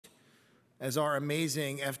as our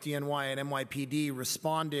amazing FDNY and NYPD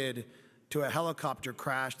responded to a helicopter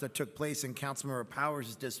crash that took place in Councilmember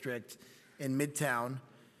Powers' district in Midtown.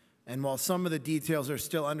 And while some of the details are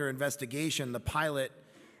still under investigation, the pilot,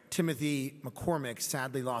 Timothy McCormick,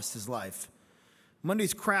 sadly lost his life.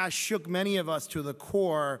 Monday's crash shook many of us to the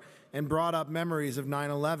core and brought up memories of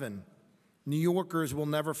 9/11. New Yorkers will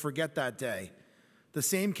never forget that day. The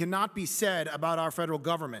same cannot be said about our federal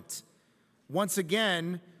government. Once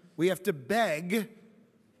again, we have to beg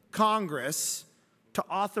Congress to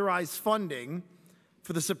authorize funding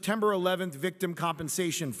for the September 11th Victim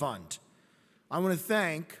Compensation Fund. I want to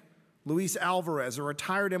thank Luis Alvarez, a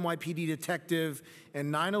retired NYPD detective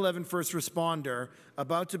and 9/11 first responder,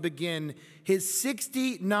 about to begin his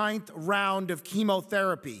 69th round of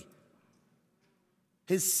chemotherapy.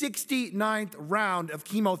 His 69th round of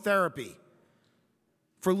chemotherapy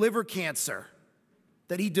for liver cancer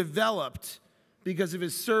that he developed because of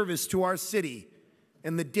his service to our city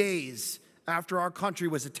in the days after our country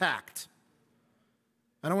was attacked.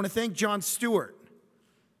 And I want to thank Jon Stewart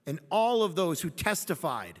and all of those who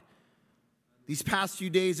testified these past few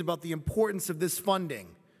days about the importance of this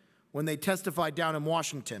funding when they testified down in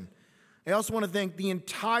Washington. I also want to thank the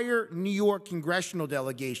entire New York congressional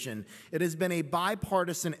delegation. It has been a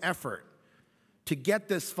bipartisan effort to get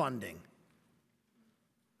this funding.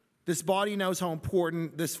 This body knows how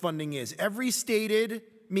important this funding is. Every stated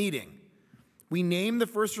meeting, we name the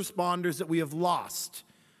first responders that we have lost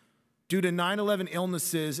due to 9/11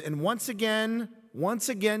 illnesses, and once again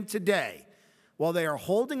today, while they are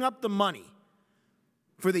holding up the money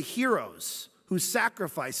for the heroes who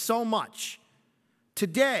sacrificed so much,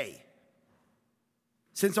 today,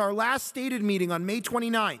 since our last stated meeting on May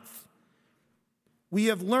 29th, we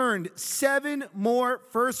have learned 7 more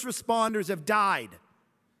first responders have died.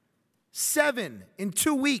 7 in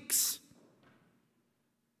 2 weeks.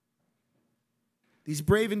 These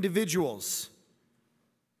brave individuals,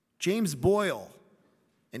 James Boyle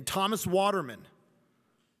and Thomas Waterman,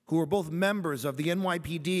 who were both members of the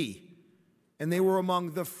NYPD, and they were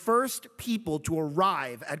among the first people to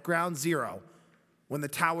arrive at Ground Zero when the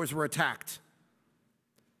towers were attacked.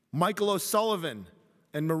 Michael O'Sullivan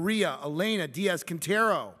and Maria Elena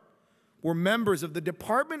Diaz-Quintero were members of the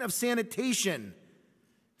Department of Sanitation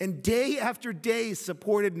and day after day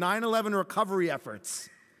supported 9/11 recovery efforts.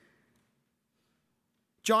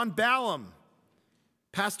 John Ballum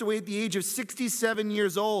passed away at the age of 67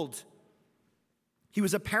 years old. He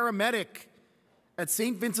was a paramedic at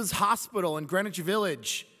St. Vincent's Hospital in Greenwich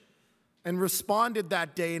Village and responded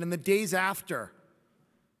that day and in the days after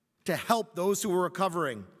to help those who were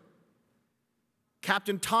recovering.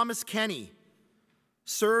 Captain Thomas Kenny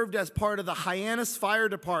served as part of the Hyannis Fire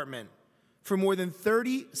Department for more than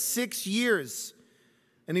 36 years,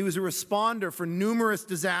 and he was a responder for numerous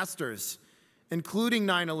disasters, including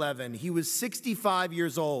 9/11. He was 65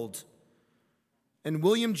 years old. And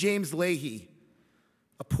William James Leahy,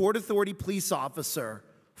 a Port Authority police officer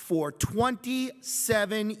for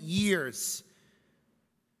 27 years.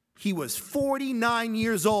 He was 49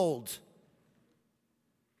 years old.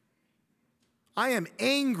 I am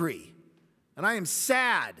angry and I am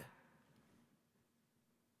sad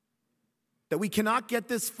that we cannot get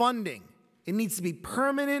this funding. It needs to be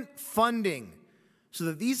permanent funding so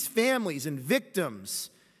that these families and victims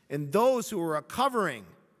and those who are recovering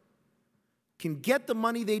can get the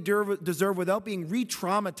money they deserve without being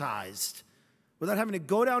re-traumatized, without having to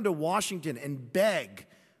go down to Washington and beg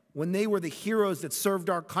when they were the heroes that served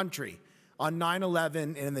our country on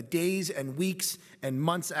 9/11 and in the days and weeks and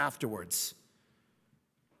months afterwards.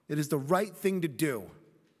 It is the right thing to do.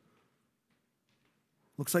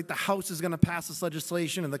 Looks like the House is going to pass this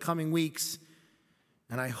legislation in the coming weeks,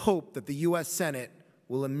 and I hope that the U.S. Senate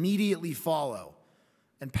will immediately follow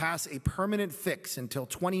and pass a permanent fix until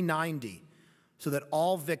 2090 so that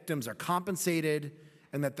all victims are compensated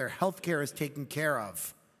and that their health care is taken care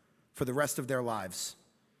of for the rest of their lives.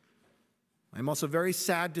 I'm also very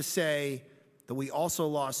sad to say that we also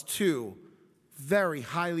lost 2 very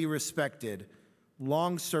highly respected,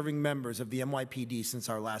 long-serving members of the NYPD since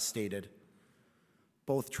our last stated.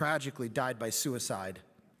 Both tragically died by suicide.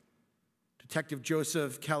 Detective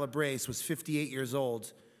Joseph Calabrese was 58 years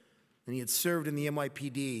old, and he had served in the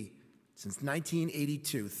NYPD since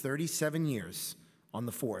 1982, 37 years on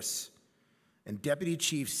the force. And Deputy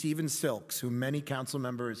Chief Stephen Silks, who many council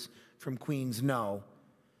members from Queens know,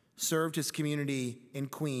 served his community in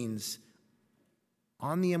Queens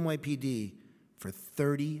on the NYPD for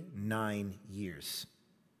 39 years.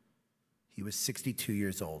 He was 62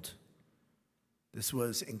 years old. This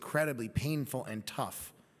was incredibly painful and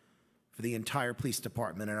tough for the entire police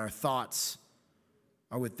department, and our thoughts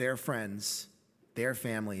are with their friends, their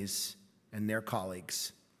families, and their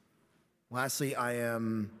colleagues. Lastly, I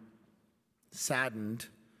am saddened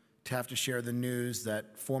to have to share the news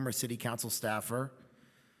that former City Council staffer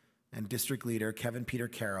and District Leader Kevin Peter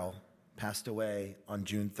Carroll passed away on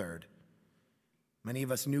June 3rd. Many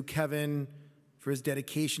of us knew Kevin for his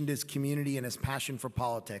dedication to his community and his passion for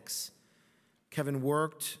politics. Kevin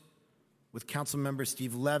worked with Councilmember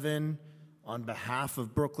Steve Levin on behalf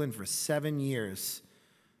of Brooklyn for 7 years,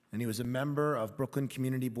 and he was a member of Brooklyn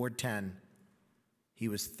Community Board 10. He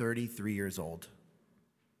was 33 years old.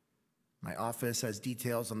 My office has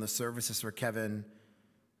details on the services for Kevin,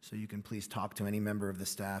 so you can please talk to any member of the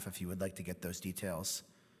staff if you would like to get those details.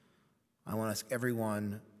 I want to ask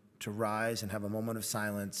everyone to rise and have a moment of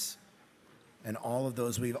silence, and all of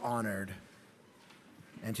those we've honored,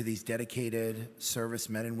 and to these dedicated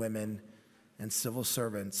servicemen and women and civil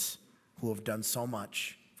servants who have done so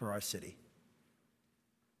much for our city.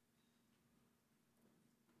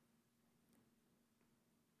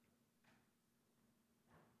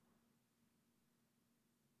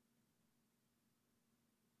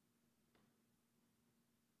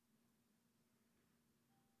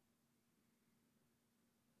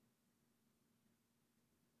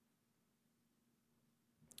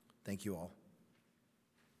 Thank you all.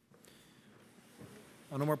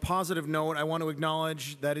 On a more positive note, I want to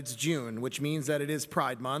acknowledge that it's June, which means that it is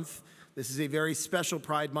Pride Month. This is a very special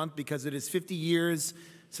Pride Month because it is 50 years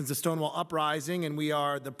since the Stonewall Uprising, and we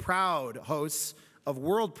are the proud hosts of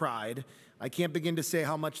World Pride. I can't begin to say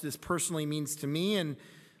how much this personally means to me, and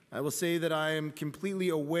I will say that I am completely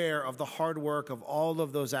aware of the hard work of all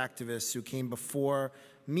of those activists who came before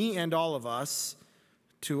me and all of us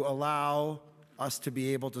to allow us to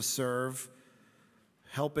be able to serve,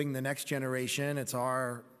 helping the next generation. It's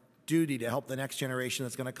our duty to help the next generation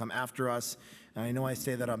that's going to come after us. And I know I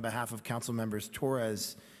say that on behalf of Council Members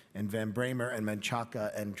Torres and Van Bramer and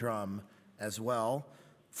Menchaca and Drum as well.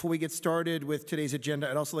 Before we get started with today's agenda,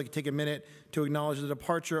 I'd also like to take a minute to acknowledge the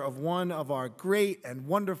departure of one of our great and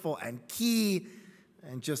wonderful and key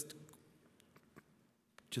and just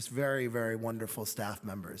very, very wonderful staff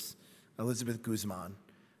members, Elizabeth Guzman.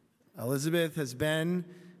 Elizabeth has been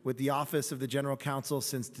with the Office of the General Counsel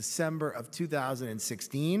since December of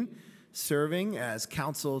 2016, serving as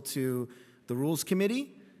counsel to the Rules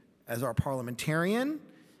Committee, as our parliamentarian,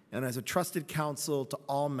 and as a trusted counsel to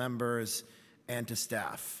all members and to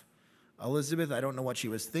staff. Elizabeth, I don't know what she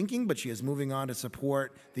was thinking, but she is moving on to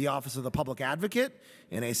support the Office of the Public Advocate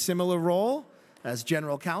in a similar role as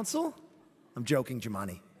General Counsel. I'm joking,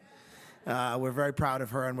 Jumani. We're very proud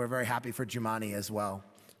of her, and we're very happy for Jumani as well.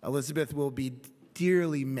 Elizabeth will be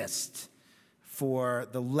dearly missed for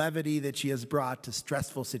the levity that she has brought to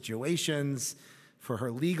stressful situations, for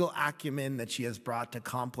her legal acumen that she has brought to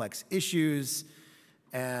complex issues,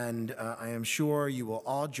 and I am sure you will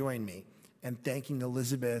all join me in thanking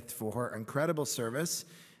Elizabeth for her incredible service,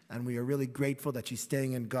 and we are really grateful that she's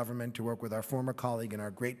staying in government to work with our former colleague and our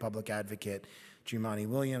great public advocate, Jumaane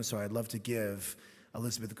Williams, so I'd love to give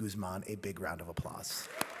Elizabeth Guzman a big round of applause.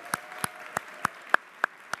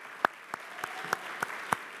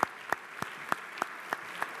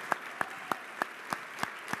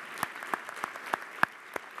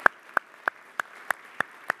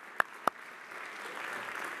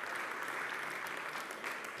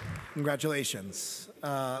 Congratulations.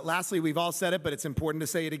 Lastly, we've all said it, but it's important to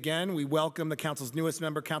say it again. We welcome the council's newest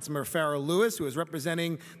member, Councilmember Farrell Lewis, who is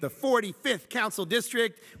representing the 45th Council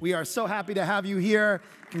District. We are so happy to have you here.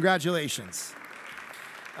 Congratulations.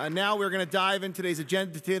 Now we're going to dive into today's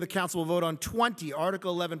agenda. Today the council will vote on 20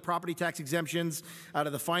 Article 11 property tax exemptions out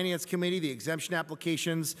of the Finance Committee. The exemption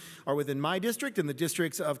applications are within my district and the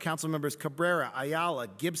districts of council members Cabrera, Ayala,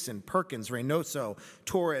 Gibson, Perkins, Reynoso,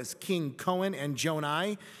 Torres, King, Cohen, and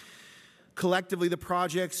Jonai. Collectively, the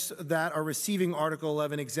projects that are receiving Article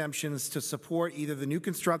 11 exemptions to support either the new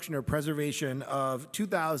construction or preservation of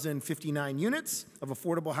 2,059 units of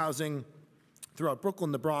affordable housing throughout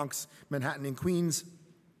Brooklyn, the Bronx, Manhattan, and Queens,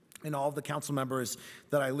 and all of the council members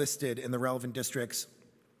that I listed in the relevant districts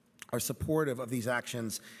are supportive of these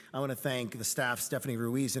actions. I want to thank the staff, Stephanie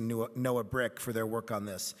Ruiz and Noah Brick, for their work on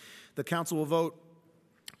this. The council will vote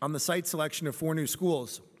on the site selection of 4 new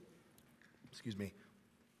schools. Excuse me.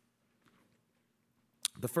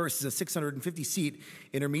 The first is a 650-seat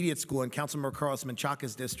intermediate school in Councilmember Carlos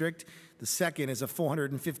Menchaca's district. The second is a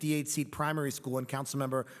 458-seat primary school in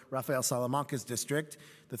Councilmember Rafael Salamanca's district.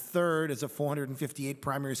 The third is a 458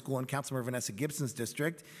 primary school in Councilmember Vanessa Gibson's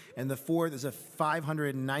district. And the fourth is a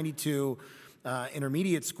 592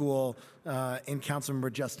 Intermediate School in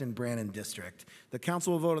Councilmember Justin Brannan District. The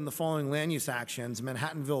council will vote on the following land use actions: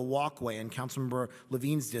 Manhattanville Walkway in Councilmember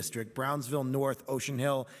Levine's district, Brownsville North Ocean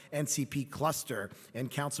Hill NCP Cluster in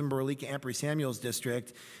Councilmember Alika Ampry Samuel's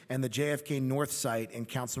district, and the JFK North site in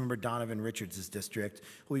Councilmember Donovan Richards' district.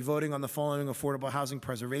 We'll be voting on the following affordable housing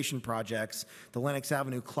preservation projects: the Lenox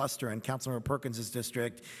Avenue Cluster in Councilmember Perkins'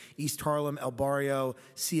 district, East Harlem El Barrio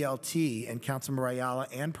CLT in Councilmember Ayala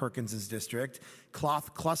and Perkins' district,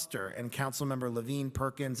 Cloth Cluster in Councilmember Levine,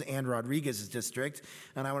 Perkins, and Rodriguez's district.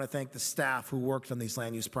 And I want to thank the staff who worked on these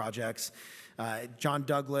land use projects: John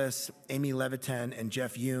Douglas, Amy Levitin, and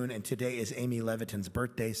Jeff Yoon. And today is Amy Levitin's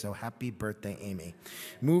birthday, so happy birthday, Amy.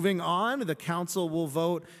 Moving on, the council will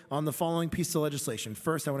vote on the following piece of legislation.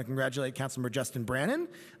 First, I want to congratulate Councilmember Justin Brannan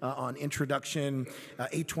on Introduction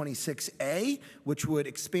 826A, which would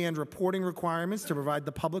expand reporting requirements to provide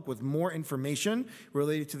the public with more information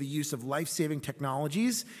related to the use of life-saving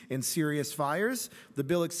technologies in serious fires. The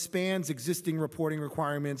bill expands existing reporting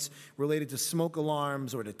requirements related to smoke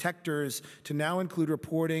alarms or detectors to now include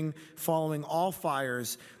reporting following all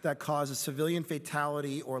fires that cause a civilian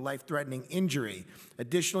fatality or life-threatening injury.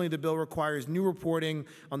 Additionally, the bill requires new reporting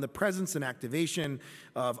on the presence and activation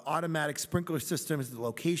of automatic sprinkler systems at the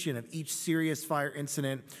location of each serious fire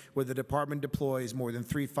incident where the department deploys more than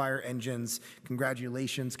 3 fire engines.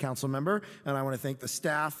 Congratulations, council member. And I want to thank the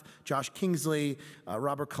staff, Josh Kingsley,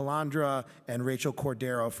 Robert Calandra, and Rachel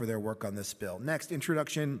Cordero for their work on this bill. Next,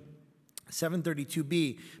 Introduction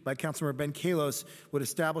 732B by Councilmember Ben Kalos would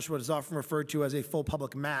establish what is often referred to as a full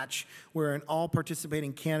public match, wherein all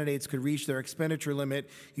participating candidates could reach their expenditure limit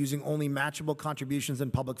using only matchable contributions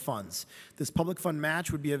and public funds. This public fund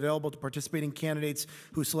match would be available to participating candidates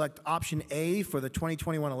who select option A for the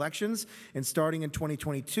 2021 elections, and starting in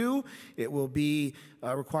 2022, it will be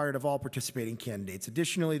required of all participating candidates.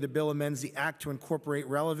 Additionally, the bill amends the act to incorporate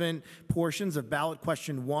relevant portions of ballot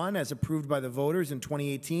question 1 as approved by the voters in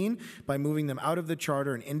 2018 by moving them out of the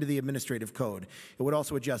charter and into the administrative code. It would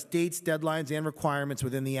also adjust dates, deadlines, and requirements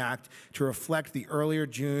within the act to reflect the earlier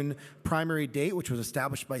June primary date, which was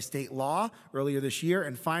established by state law earlier this year.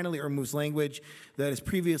 And finally, it removes language that has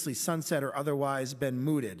previously sunset or otherwise been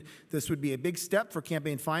mooted. This would be a big step for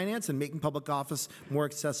campaign finance and making public office more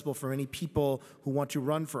accessible for many people who want to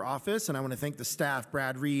run for office. And I want to thank the staff: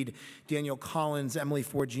 Brad Reed, Daniel Collins, Emily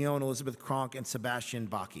Forgione, Elizabeth Kronk, and Sebastian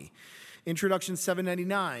Bakke. Introduction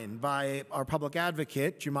 799 by our public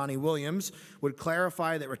advocate, Jumani Williams, would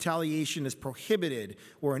clarify that retaliation is prohibited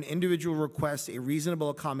where an individual requests a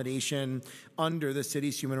reasonable accommodation under the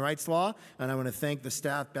city's human rights law. And I want to thank the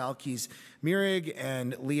staff, Balkis Mirig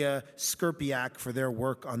and Leah Skerpiak, for their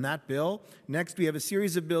work on that bill. Next, we have a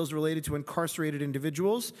series of bills related to incarcerated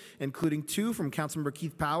individuals, including 2 from Councilmember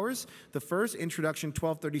Keith Powers. The first, Introduction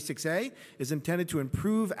 1236A, is intended to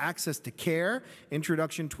improve access to care.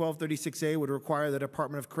 Introduction 1236A would require the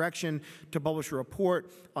Department of Correction to publish a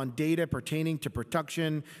report on data pertaining to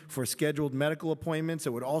protection for scheduled medical appointments. It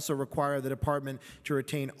would also require the department to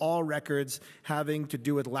retain all records having to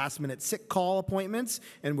do with last-minute sick call appointments,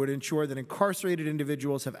 and would ensure that incarcerated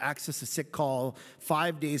individuals have access to sick call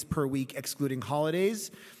 5 days per week, excluding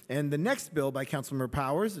holidays. And the next bill by Councilmember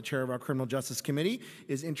Powers, the chair of our Criminal Justice Committee,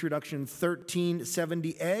 is Introduction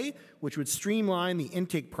 1370A, which would streamline the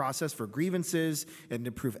intake process for grievances and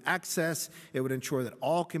improve access. It would ensure that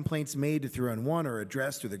all complaints made to 311 are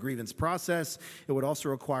addressed through the grievance process. It would also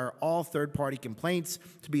require all third-party complaints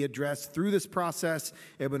to be addressed through this process.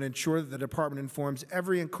 It would ensure that the department informs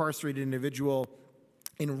every incarcerated individual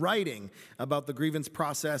in writing about the grievance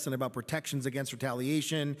process and about protections against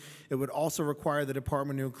retaliation. It would also require the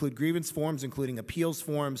department to include grievance forms, including appeals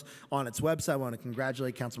forms, on its website. I want to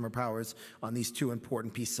congratulate Councilmember Powers on these 2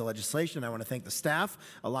 important pieces of legislation. I want to thank the staff,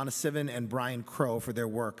 Alana Sivan and Brian Crow, for their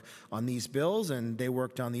work on these bills, and they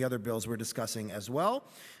worked on the other bills we're discussing as well.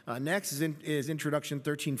 Next is Introduction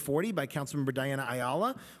 1340 by Councilmember Diana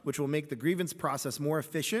Ayala, which will make the grievance process more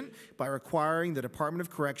efficient by requiring the Department of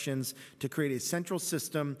Corrections to create a central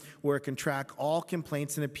system where it can track all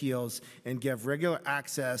complaints and appeals and give regular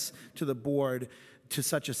access to the board to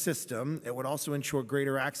such a system. It would also ensure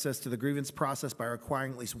greater access to the grievance process by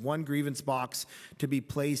requiring at least 1 grievance box to be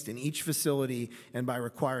placed in each facility, and by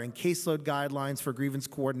requiring caseload guidelines for grievance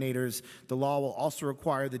coordinators. The law will also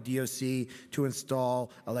require the DOC to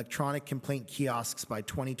install electronic complaint kiosks by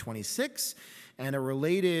 2026. And a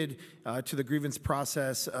related to the grievance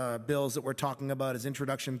process bills that we're talking about is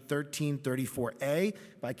Introduction 1334A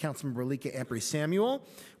by Councilmember Alika Ampry-Samuel,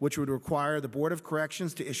 which would require the Board of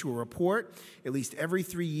Corrections to issue a report at least every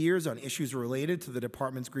 3 years on issues related to the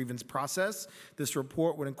department's grievance process. This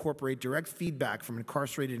report would incorporate direct feedback from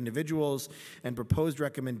incarcerated individuals and proposed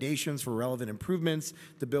recommendations for relevant improvements.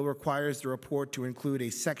 The bill requires the report to include a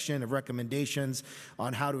section of recommendations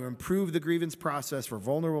on how to improve the grievance process for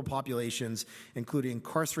vulnerable populations, including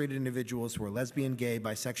incarcerated individuals who are lesbian, gay,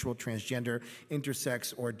 bisexual, transgender,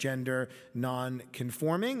 intersex, or gender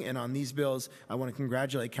non-conforming. And on these bills, I want to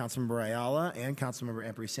congratulate Councilmember Ayala and Councilmember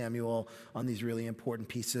Ampry-Samuel on these really important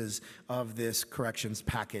pieces of this corrections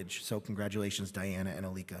package. So congratulations, Diana and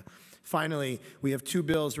Alika. Finally, we have 2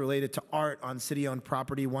 bills related to art on city-owned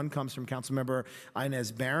property. One comes from Councilmember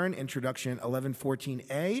Inez Barron, Introduction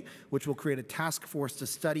 1114A, which will create a task force to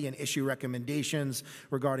study and issue recommendations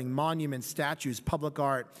regarding monuments, statues, public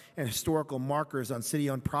art, and historical markers on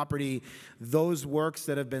city-owned property. Those works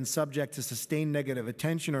that have been subject to sustained negative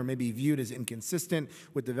attention or may be viewed as inconsistent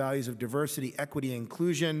with the values of diversity, equity, and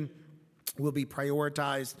inclusion will be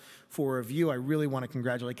prioritized for review. I really want to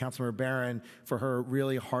congratulate Councilmember Barron for her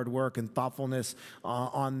really hard work and thoughtfulness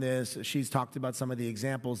on this. She's talked about some of the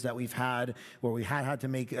examples that we've had where we had to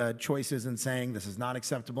make choices and saying this is not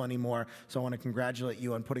acceptable anymore. So I want to congratulate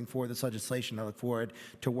you on putting forward this legislation. I look forward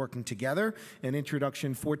to working together. And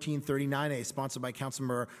Introduction 1439A, sponsored by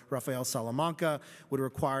Councilmember Rafael Salamanca, would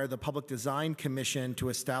require the Public Design Commission to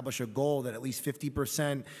establish a goal that at least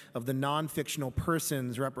 50% of the non-fictional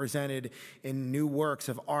persons represented in new works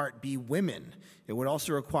of art be women. It would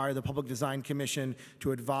also require the Public Design Commission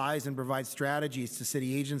to advise and provide strategies to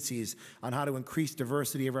city agencies on how to increase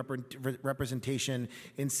diversity of representation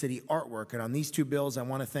in city artwork. And on these 2 bills, I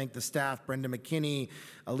want to thank the staff, Brenda McKinney,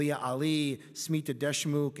 Aliyah Ali, Smita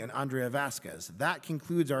Deshmukh, and Andrea Vasquez. That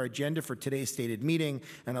concludes our agenda for today's stated meeting,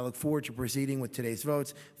 and I look forward to proceeding with today's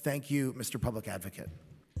votes. Thank you, Mr. Public Advocate.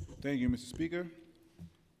 Thank you, Mr. Speaker.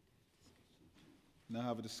 Now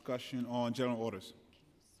have a discussion on general orders.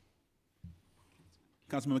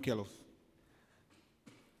 Councilman Michaelos.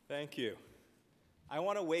 Thank you. I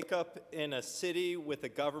want to wake up in a city with a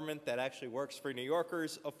government that actually works for New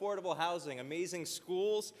Yorkers, affordable housing, amazing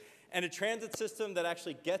schools, and a transit system that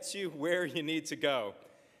actually gets you where you need to go.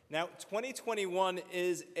 Now, 2021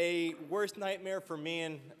 is a worst nightmare for me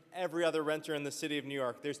and every other renter in the city of New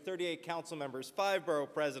York. There's 38 council members, 5 borough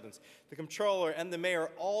presidents, the comptroller, and the mayor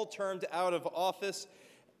all termed out of office.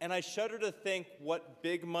 And I shudder to think what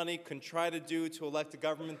big money can try to do to elect a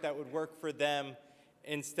government that would work for them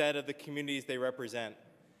instead of the communities they represent.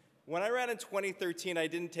 When I ran in 2013, I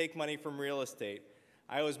didn't take money from real estate.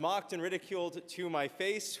 I was mocked and ridiculed to my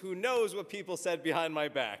face. Who knows what people said behind my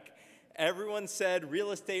back? Everyone said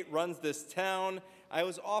real estate runs this town. I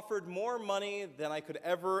was offered more money than I could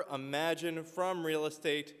ever imagine from real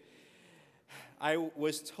estate. I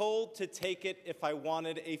was told to take it if I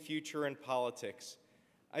wanted a future in politics.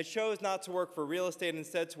 I chose not to work for real estate,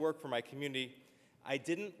 instead to work for my community. I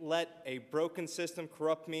didn't let a broken system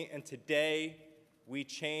corrupt me, and today we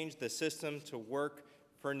changed the system to work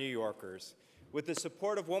for New Yorkers. With the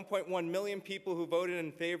support of 1.1 million people who voted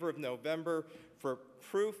in favor of November for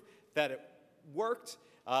proof that it worked,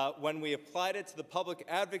 when we applied it to the public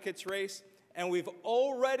advocates race, and we've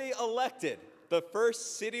already elected the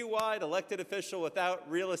first citywide elected official without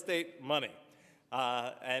real estate money.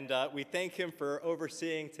 We thank him for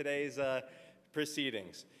overseeing today's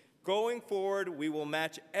proceedings. Going forward, we will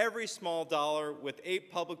match every small dollar with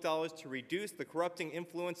 8 public dollars to reduce the corrupting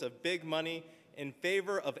influence of big money in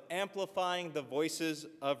favor of amplifying the voices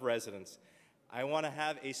of residents. I want to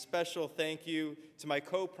have a special thank you to my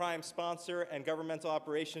co-prime sponsor and governmental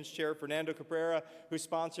operations chair, Fernando Cabrera, who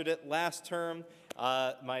sponsored it last term.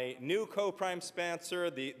 My new co-prime sponsor,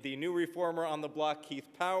 the new reformer on the block, Keith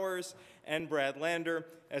Powers, and Brad Lander,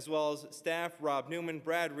 as well as staff, Rob Newman,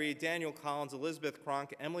 Brad Reed, Daniel Collins, Elizabeth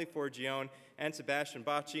Cronk, Emily Forgione, and Sebastian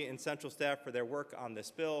Bacci, and central staff for their work on this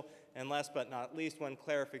bill. And last but not least, one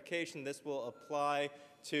clarification, this will apply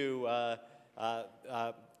to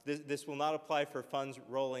This will not apply for funds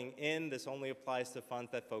rolling in. This only applies to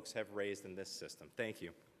funds that folks have raised in this system. Thank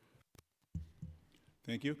you.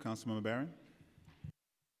 Thank you. Councilmember Barron.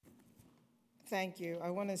 Thank you. I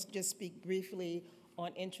want to just speak briefly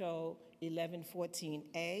on Intro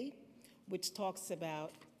 1114A, which talks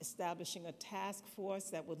about establishing a task force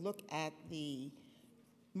that would look at the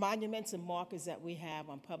monuments and markers that we have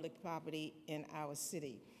on public property in our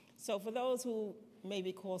city. So for those who may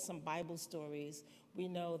recall some Bible stories. We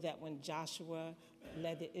know that when Joshua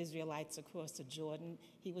led the Israelites across the Jordan,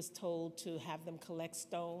 he was told to have them collect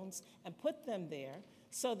stones and put them there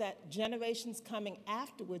so that generations coming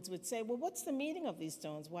afterwards would say, well, what's the meaning of these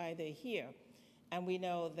stones? Why are they here? And we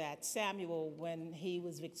know that Samuel, when he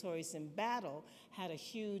was victorious in battle, had a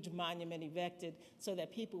huge monument erected so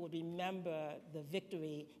that people would remember the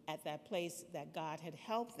victory at that place that God had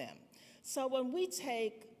helped them. So when we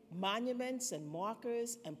take monuments and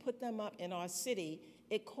markers and put them up in our city,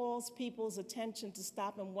 it calls people's attention to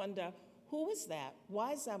stop and wonder, who is that?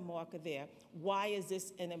 Why is that marker there? Why is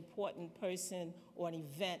this an important person or an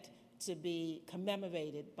event to be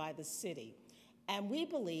commemorated by the city? And we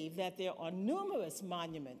believe that there are numerous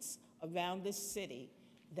monuments around this city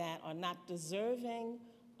that are not deserving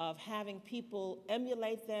of having people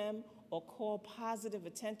emulate them or call positive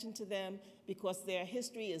attention to them because their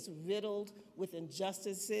history is riddled with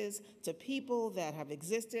injustices to people that have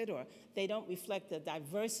existed, or they don't reflect the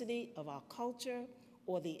diversity of our culture,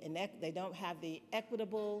 or they don't have the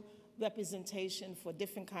equitable representation for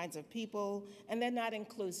different kinds of people, and they're not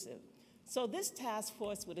inclusive. So this task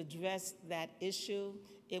force would address that issue.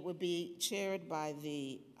 It would be chaired by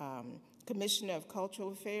the Commissioner of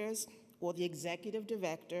Cultural Affairs or the Executive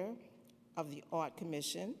Director of the Art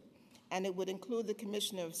Commission, and it would include the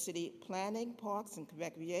Commissioner of City Planning, Parks and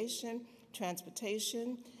Recreation,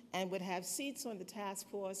 Transportation, and would have seats on the task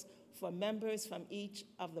force for members from each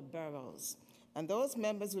of the boroughs. And those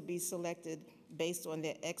members would be selected based on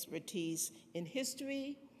their expertise in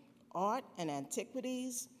history, art and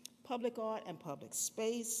antiquities, public art and public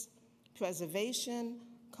space, preservation,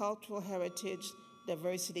 cultural heritage,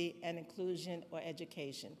 diversity and inclusion, or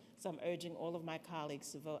education. So I'm urging all of my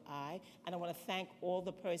colleagues to vote aye. And I want to thank all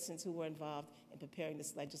the persons who were involved in preparing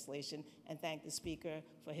this legislation and thank the Speaker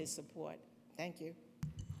for his support. Thank you.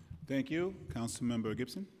 Thank you. Councilmember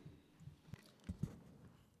Gibson.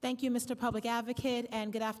 Thank you, Mr. Public Advocate,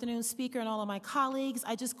 and good afternoon, Speaker and all of my colleagues.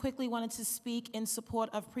 I just quickly wanted to speak in support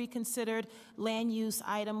of pre-considered land use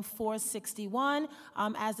item 461.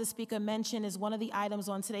 As the Speaker mentioned, is one of the items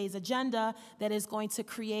on today's agenda that is going to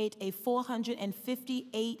create a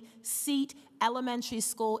 458-seat elementary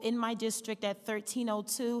school in my district at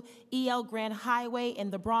 1302 E.L. Grant Highway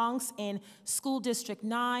in the Bronx in School District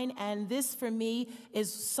 9. And this, for me,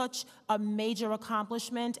 is such a major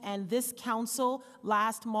accomplishment. And this council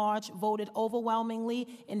last March voted overwhelmingly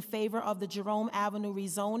in favor of the Jerome Avenue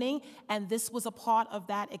rezoning. And this was a part of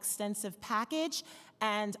that extensive package.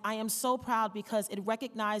 And I am so proud because it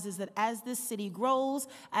recognizes that as this city grows,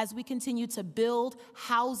 as we continue to build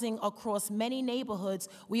housing across many neighborhoods,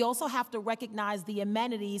 we also have to recognize the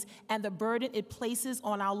amenities and the burden it places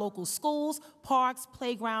on our local schools, parks,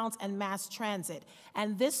 playgrounds, and mass transit.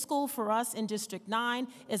 And this school for us in District 9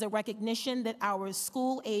 is a recognition that our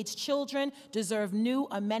school-age children deserve new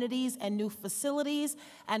amenities and new facilities.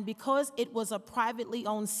 And because it was a privately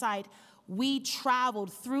owned site, we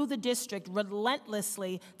traveled through the district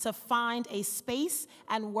relentlessly to find a space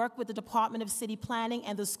and work with the Department of City Planning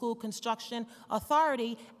and the School Construction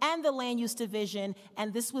Authority and the Land Use Division,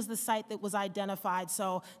 and this was the site that was identified.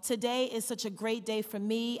 So today is such a great day for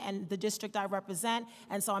me and the district I represent,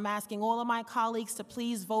 and so I'm asking all of my colleagues to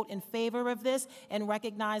please vote in favor of this and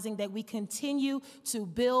recognizing that we continue to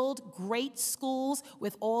build great schools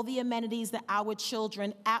with all the amenities that our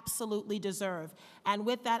children absolutely deserve. And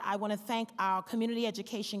with that, I want to thank our Community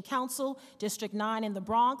Education Council, District 9 in the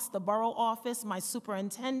Bronx, the Borough Office, my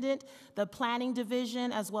superintendent, the Planning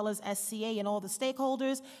Division, as well as SCA and all the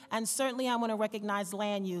stakeholders. And certainly I want to recognize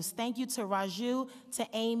Land Use. Thank you to Raju, to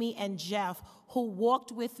Amy, and Jeff, who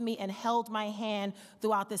walked with me and held my hand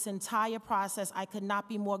throughout this entire process. I could not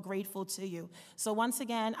be more grateful to you. So once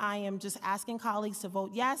again, I am just asking colleagues to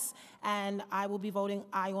vote yes, and I will be voting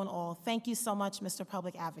aye on all. Thank you so much, Mr.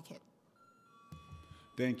 Public Advocate.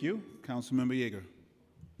 Thank you. Councilmember Yeager.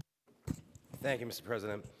 Thank you, Mr.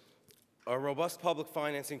 President. A robust public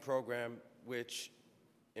financing program which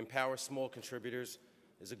empowers small contributors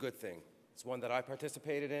is a good thing. It's one that I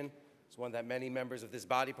participated in. It's one that many members of this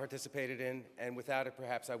body participated in, and without it,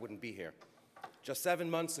 perhaps I wouldn't be here. Just 7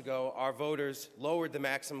 months ago, our voters lowered the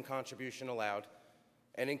maximum contribution allowed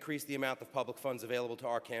and increased the amount of public funds available to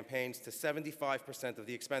our campaigns to 75% of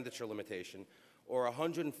the expenditure limitation, or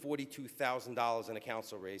 $142,000 in a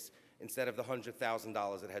council race instead of the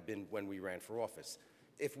 $100,000 that had been when we ran for office.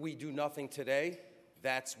 If we do nothing today,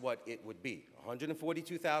 that's what it would be.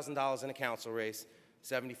 $142,000 in a council race,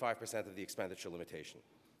 75% of the expenditure limitation.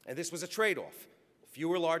 And this was a trade-off.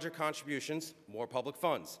 Fewer larger contributions, more public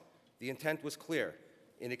funds. The intent was clear.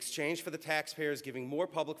 In exchange for the taxpayers giving more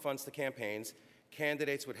public funds to campaigns,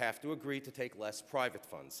 candidates would have to agree to take less private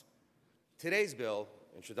funds. Today's bill,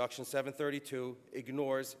 Introduction 732,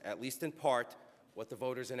 ignores, at least in part, what the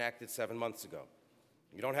voters enacted 7 months ago.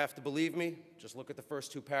 You don't have to believe me. Just look at the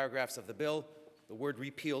first 2 paragraphs of the bill. The word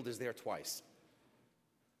repealed is there twice.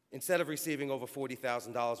 Instead of receiving over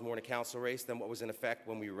 $40,000 more in a council race than what was in effect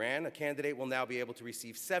when we ran, a candidate will now be able to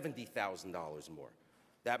receive $70,000 more.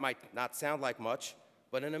 That might not sound like much,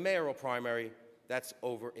 but in a mayoral primary, that's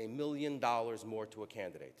over $1 million more to a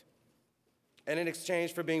candidate. And in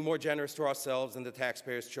exchange for being more generous to ourselves than the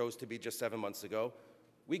taxpayers chose to be just 7 months ago,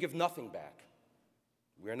 we give nothing back.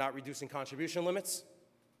 We're not reducing contribution limits.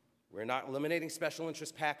 We're not eliminating special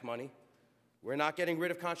interest PAC money. We're not getting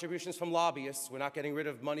rid of contributions from lobbyists. We're not getting rid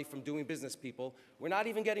of money from doing business people. We're not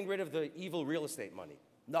even getting rid of the evil real estate money.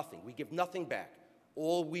 Nothing. We give nothing back.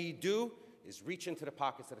 All we do is reach into the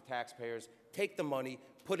pockets of the taxpayers, take the money,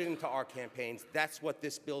 put it into our campaigns. That's what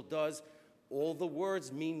this bill does. All the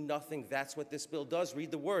words mean nothing. That's what this bill does.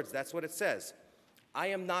 Read the words. That's what it says. I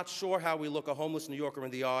am not sure how we look a homeless New Yorker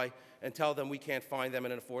in the eye and tell them we can't find them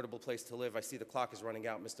an affordable place to live. I see the clock is running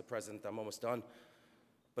out, Mr. President. I'm almost done.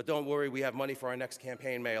 But don't worry, we have money for our next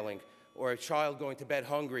campaign mailing, or a child going to bed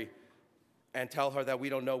hungry and tell her that we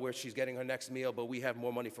don't know where she's getting her next meal, but we have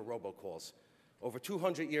more money for robocalls. Over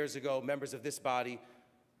 200 years ago, members of this body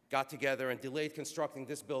got together and delayed constructing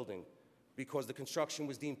this building because the construction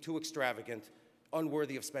was deemed too extravagant,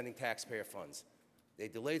 unworthy of spending taxpayer funds. They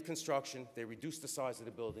delayed construction, they reduced the size of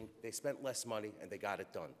the building, they spent less money, and they got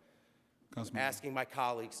it done. I'm asking my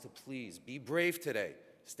colleagues to please be brave today,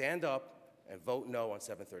 stand up, and vote no on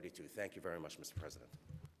 732. Thank you very much, Mr. President.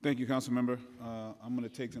 Thank you, Council Member. I'm going to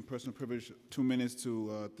take some personal privilege, 2 minutes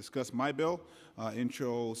to discuss my bill.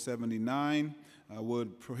 Intro 79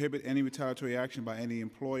 would prohibit any retaliatory action by any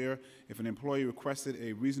employer if an employee requested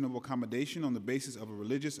a reasonable accommodation on the basis of a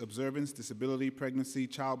religious observance, disability, pregnancy,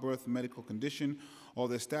 childbirth, medical condition, or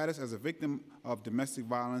their status as a victim of domestic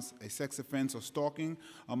violence, a sex offense, or stalking,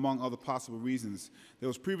 among other possible reasons. There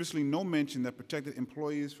was previously no mention that protected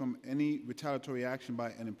employees from any retaliatory action by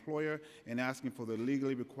an employer in asking for the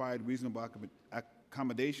legally required reasonable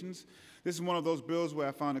accommodations. This is one of those bills where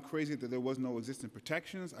I found it crazy that there was no existing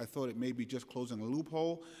protections. I thought it may be just closing a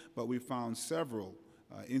loophole, but we found several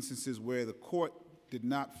instances where the court did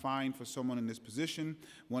not fine for someone in this position.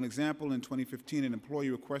 One example, in 2015, an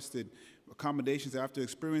employee requested accommodations after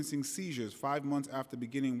experiencing seizures 5 months after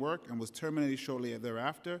beginning work and was terminated shortly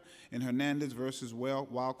thereafter in Hernandez versus Weill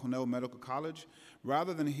Cornell Medical College.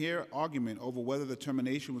 Rather than hear argument over whether the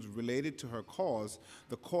termination was related to her cause,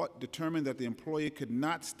 the court determined that the employee could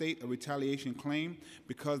not state a retaliation claim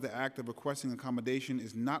because the act of requesting accommodation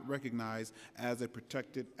is not recognized as a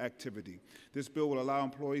protected activity. This bill will allow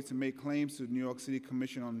employees to make claims to the New York City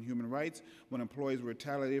Commission on Human Rights when employees were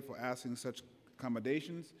retaliated for asking such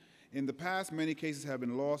accommodations. In the past, many cases have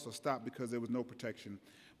been lost or stopped because there was no protection.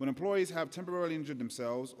 When employees have temporarily injured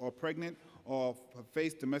themselves or pregnant or have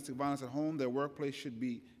faced domestic violence at home, their workplace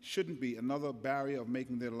shouldn't be another barrier of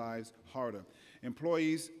making their lives harder.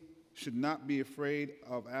 Employees should not be afraid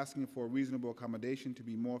of asking for reasonable accommodation to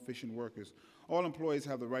be more efficient workers. All employees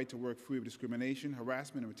have the right to work free of discrimination,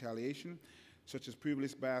 harassment, and retaliation, such as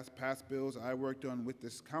previously passed bills I worked on with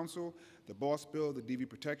this council, the BOSS bill, the DV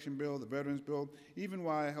protection bill, the veterans bill, even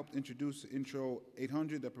why I helped introduce Intro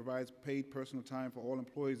 800 that provides paid personal time for all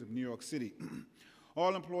employees of New York City.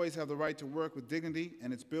 All employees have the right to work with dignity,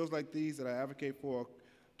 and it's bills like these that I advocate for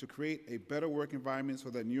to create a better work environment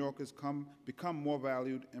so that New Yorkers become more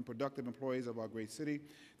valued and productive employees of our great city.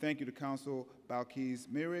 Thank you to Council Balkis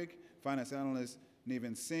Mirig, Finance Analyst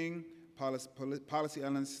Nevan Singh, Policy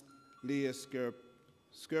Analyst Leah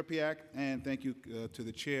Skirpiak, and thank you to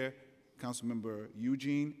the Chair, Councilmember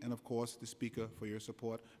Eugene, and of course the Speaker for your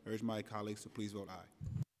support. I urge my colleagues to please vote aye.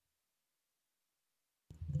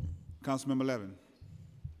 Councilmember Levin.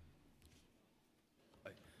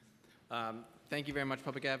 Thank you very much,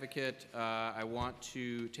 Public Advocate. I want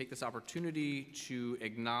to take this opportunity to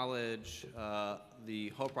acknowledge the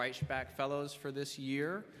Hope Reichbach Fellows for this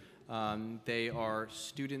year. They are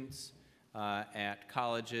students at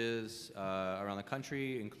colleges around the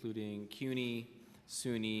country, including CUNY,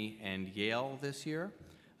 SUNY, and Yale this year.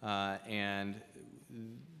 And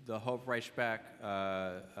the Hope Reichbach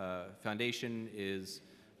Foundation is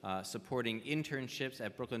supporting internships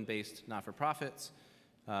at Brooklyn-based not-for-profits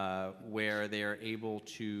where they are able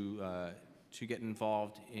to get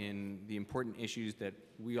involved in the important issues that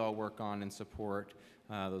we all work on and support,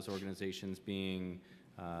 those organizations being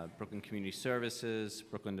Brooklyn Community Services,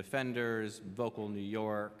 Brooklyn Defenders, Vocal New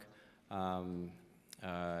York,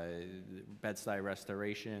 Bed-Stuy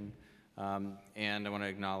Restoration, And I want to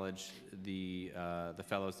acknowledge the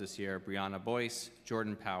fellows this year: Brianna Boyce,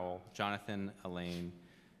 Jordan Powell, Jonathan Elaine,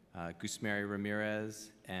 Gusmary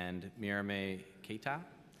Ramirez, and Mirame Keita.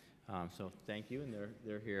 So thank you, and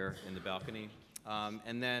they're here in the balcony.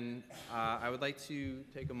 And then I would like to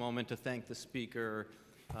take a moment to thank the speaker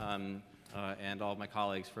and all of my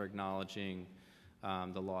colleagues for acknowledging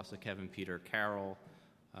the loss of Kevin Peter Carroll.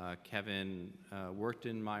 Kevin worked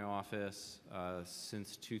in my office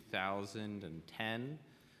since 2010,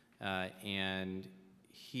 and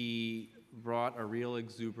he brought a real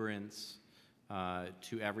exuberance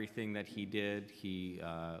to everything that he did. He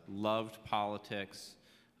loved politics,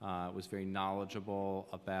 was very knowledgeable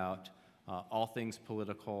about all things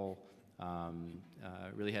political,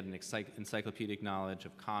 really had an encyclopedic knowledge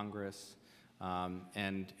of Congress,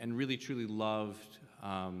 and really truly loved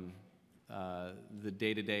the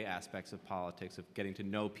day-to-day aspects of politics, of getting to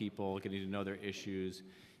know people, getting to know their issues.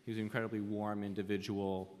 He was an incredibly warm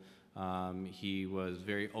individual. He was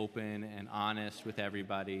very open and honest with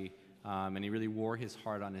everybody, and he really wore his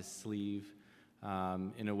heart on his sleeve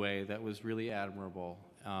in a way that was really admirable.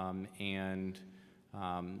 And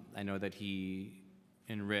I know that he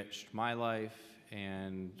enriched my life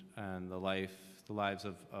and the lives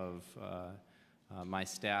of my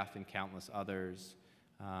staff and countless others.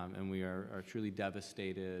 And we are truly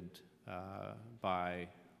devastated by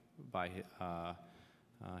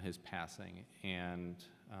his passing. And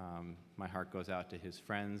my heart goes out to his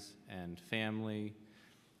friends and family,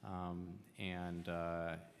 and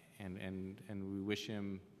we wish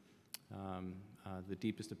him the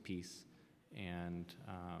deepest of peace and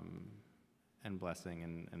blessing,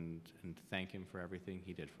 and thank him for everything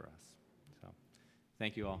he did for us. So,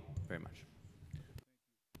 thank you all very much.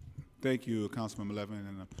 Thank you, Councilman Levin,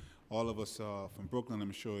 and all of us from Brooklyn.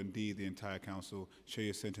 I'm sure, indeed, the entire council share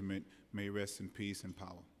your sentiment. May rest in peace and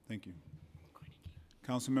power. Thank you.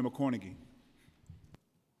 Councilmember Cornegie.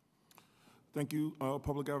 Thank you,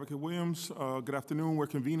 Public Advocate Williams. Good afternoon. We're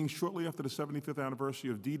convening shortly after the 75th anniversary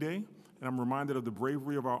of D-Day, and I'm reminded of the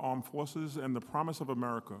bravery of our armed forces and the promise of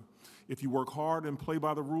America. If you work hard and play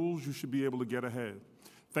by the rules, you should be able to get ahead.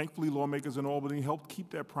 Thankfully, lawmakers in Albany helped keep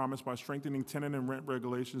that promise by strengthening tenant and rent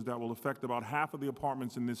regulations that will affect about half of the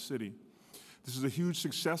apartments in this city. This is a huge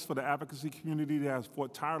success for the advocacy community that has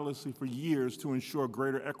fought tirelessly for years to ensure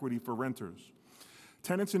greater equity for renters.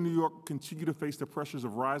 Tenants in New York continue to face the pressures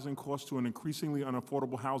of rising costs to an increasingly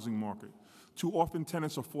unaffordable housing market. Too often,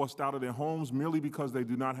 tenants are forced out of their homes merely because they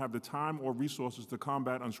do not have the time or resources to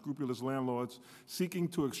combat unscrupulous landlords seeking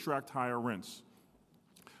to extract higher rents.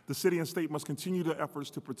 The city and state must continue their efforts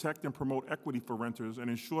to protect and promote equity for renters and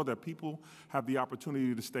ensure that people have the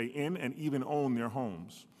opportunity to stay in and even own their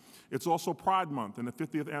homes. It's also Pride Month and the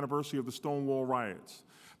 50th anniversary of the Stonewall riots.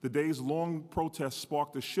 The day's long protests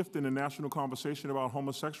sparked a shift in the national conversation about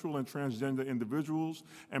homosexual and transgender individuals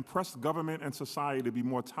and pressed government and society to be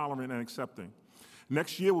more tolerant and accepting.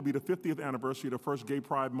 Next year will be the 50th anniversary of the first Gay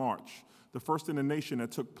Pride March, the first in the nation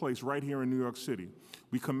that took place right here in New York City.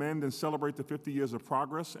 We commend and celebrate the 50 years of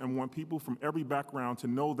progress and want people from every background to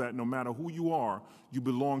know that no matter who you are, you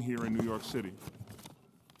belong here in New York City.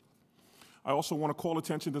 I also want to call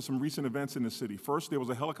attention to some recent events in the city. First, there was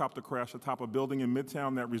a helicopter crash atop a building in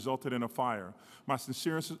Midtown that resulted in a fire. My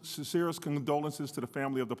sincerest condolences to the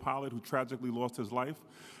family of the pilot who tragically lost his life.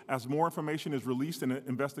 As more information is released and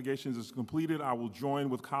investigations is completed, I will join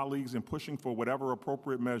with colleagues in pushing for whatever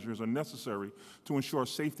appropriate measures are necessary to ensure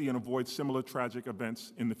safety and avoid similar tragic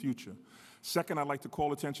events in the future. Second, I'd like to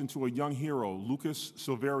call attention to a young hero, Lucas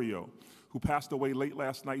Silverio, who passed away late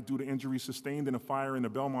last night due to injuries sustained in a fire in the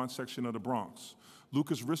Belmont section of the Bronx.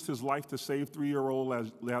 Lucas risked his life to save 3-year-old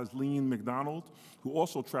Lasleen McDonald, who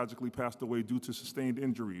also tragically passed away due to sustained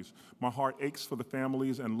injuries. My heart aches for the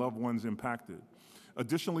families and loved ones impacted.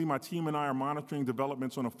 Additionally, my team and I are monitoring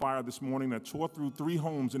developments on a fire this morning that tore through 3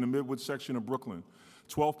 homes in the Midwood section of Brooklyn.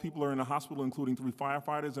 12 people are in the hospital, including 3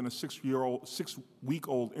 firefighters and a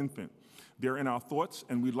 6-week-old infant. They're in our thoughts,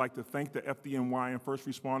 and we'd like to thank the FDNY and first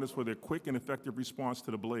responders for their quick and effective response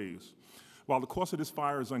to the blaze. While the cause of this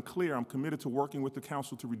fire is unclear, I'm committed to working with the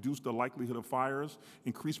council to reduce the likelihood of fires,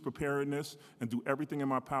 increase preparedness, and do everything in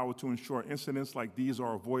my power to ensure incidents like these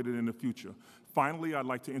are avoided in the future. Finally, I'd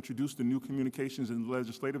like to introduce the new Communications and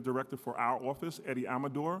Legislative Director for our office, Eddie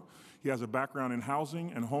Amador. He has a background in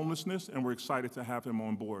housing and homelessness, and we're excited to have him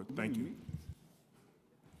on board. Thank you.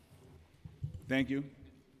 Thank you.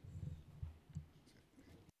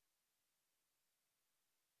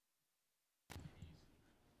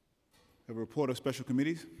 A report of special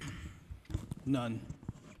committees? None.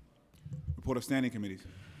 Report of standing committees?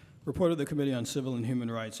 Report of the Committee on Civil and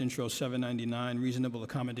Human Rights, Intro 799, Reasonable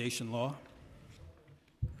Accommodation Law.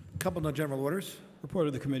 Coupled on general orders. Report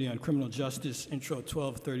of the Committee on Criminal Justice, Intro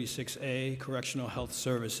 1236A, Correctional Health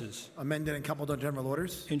Services. Amended and coupled on general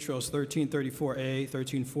orders. Intros 1334A,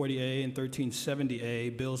 1340A, and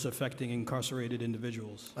 1370A, bills affecting incarcerated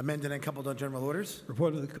individuals. Amended and coupled on general orders.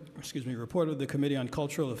 Report of the Committee on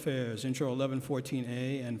Cultural Affairs, Intro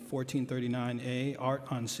 1114A and 1439A, Art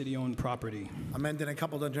on City-Owned Property. Amended and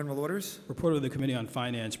coupled on general orders. Report of the Committee on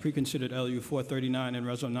Finance, Preconsidered LU 439 and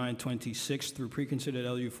Reso 926 through Preconsidered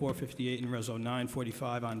LU 458 and Reso 945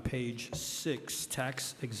 on page 6,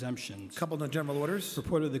 tax exemptions. Coupled on general orders.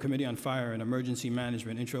 Report of the Committee on Fire and Emergency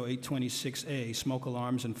Management, Intro 826A, Smoke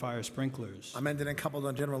Alarms and Fire Sprinklers. Amended and coupled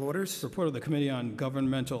on general orders. Report of the Committee on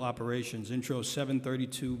Governmental Operations, Intro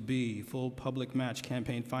 732B, Full Public Match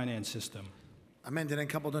Campaign Finance System. Amended and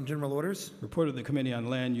coupled on general orders. Report of the Committee on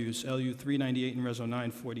Land Use, LU 398 and Reso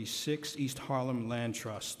 946, East Harlem Land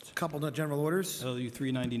Trust. Coupled on general orders. LU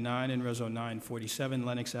 399 and Reso 947,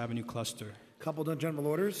 Lenox Avenue Cluster. Coupled on general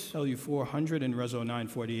orders. LU 400 and Reso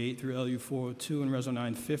 948 through LU 402 and Reso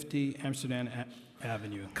 950, Amsterdam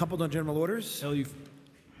Avenue. Coupled on general orders. LU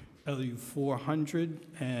 400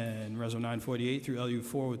 and Reso 948 through LU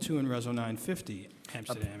 402 and Reso 950,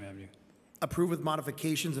 Amsterdam Avenue. Approved with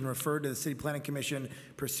modifications and referred to the City Planning Commission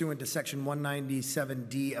pursuant to Section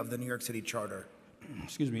 197D of the New York City Charter.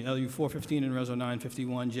 LU 415 and Reso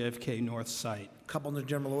 951, JFK North Site. Coupled on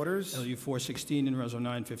general orders. LU 416 and Reso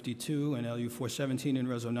 952, and LU 417 and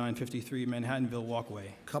Reso 953, Manhattanville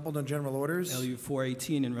Walkway. Coupled on general orders. LU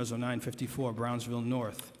 418 and Reso 954, Brownsville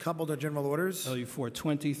North. Coupled on general orders. LU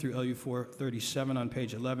 420 through LU 437 on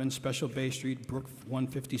page 11, Special Bay Street, Brook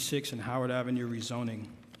 156, and Howard Avenue rezoning.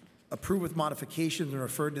 Approved with modifications and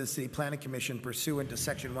referred to the City Planning Commission pursuant to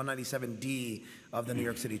Section 197D of the New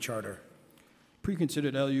York City Charter.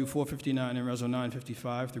 Preconsidered LU 459 and Reso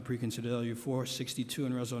 955 through preconsidered LU 462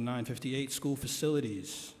 and Reso 958, school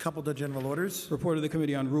facilities. Coupled to general orders. Report of the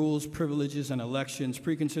Committee on Rules, Privileges, and Elections.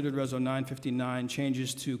 Preconsidered Reso 959,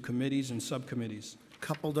 changes to committees and subcommittees.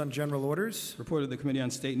 Coupled on general orders. Report of the Committee on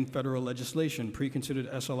State and Federal Legislation. Preconsidered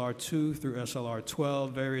SLR 2 through SLR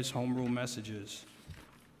 12, various home rule messages.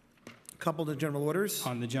 Coupled to general orders.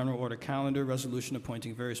 On the general order calendar, resolution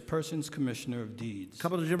appointing various persons, Commissioner of Deeds.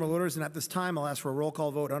 Coupled to general orders, and at this time, I'll ask for a roll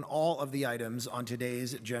call vote on all of the items on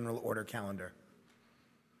today's general order calendar.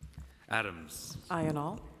 Adams. Aye on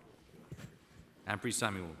all. Ampry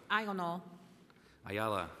Samuel. Aye on all.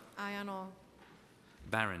 Ayala. Aye on all.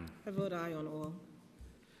 Barron. I vote aye on all.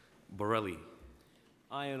 Borelli.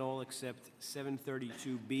 Aye on all except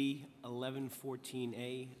 732B,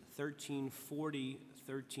 1114A, 1340,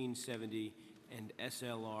 1370, and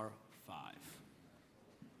SLR 5.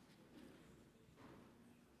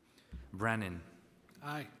 Brannan.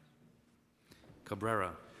 Aye.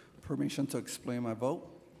 Cabrera. Permission to explain my vote.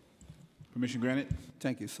 Permission granted.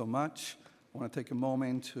 Thank you so much. I want to take a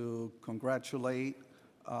moment to congratulate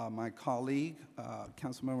my colleague,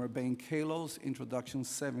 Councilmember Ben Kallos, Introduction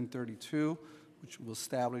 732, which will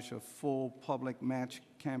establish a full public match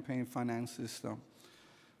campaign finance system.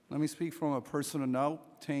 Let me speak from a personal note.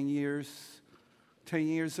 10 years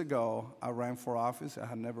ago, I ran for office. I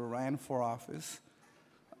had never ran for office.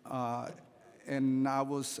 And I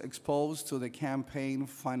was exposed to the campaign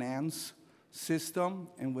finance system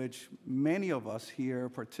in which many of us here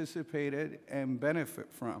participated and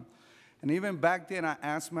benefit from. And even back then, I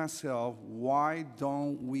asked myself, why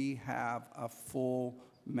don't we have a full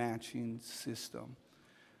matching system?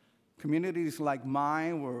 Communities like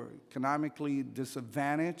mine were economically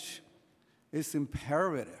disadvantaged. It's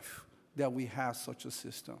imperative that we have such a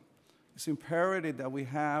system. It's imperative that we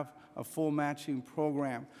have a full matching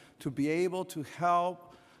program to be able to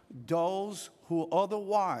help those who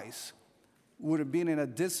otherwise would have been in a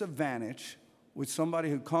disadvantage with somebody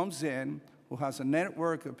who comes in, who has a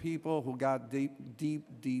network of people who got deep, deep,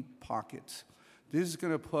 deep pockets. This is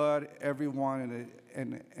going to put everyone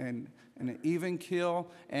in an even keel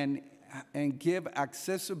and give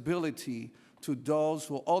accessibility to those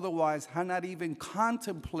who otherwise had not even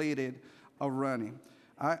contemplated a running.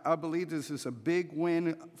 I believe this is a big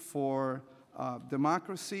win for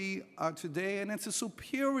democracy today, and it's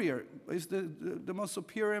the most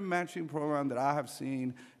superior matching program that I have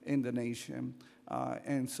seen in the nation.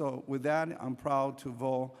 And so with that, I'm proud to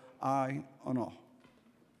vote aye on all.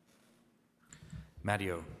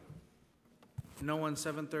 Matteo. No on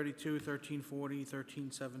 732, 1340,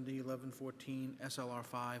 1370, 1114, SLR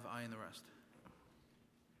 5, aye and the rest.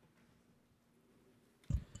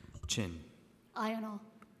 Chin. Aye on all.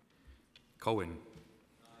 Cohen.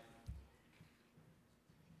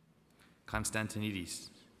 Constantinidis.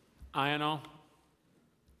 Aye on all.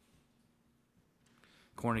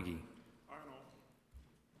 Cornegie.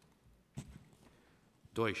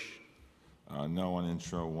 Deutsch. No on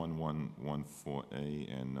intro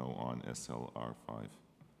 1114A and no on SLR 5.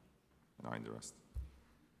 And aye the rest.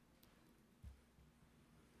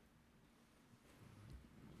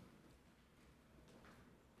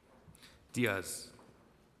 Diaz.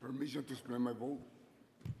 Permission to explain my vote.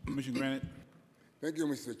 Permission granted. Thank you,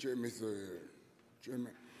 Mr. Chairman.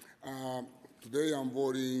 Today I'm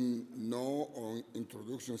voting no on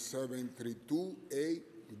Introduction 732A,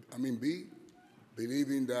 B,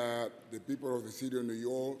 believing that the people of the city of New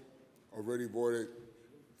York already voted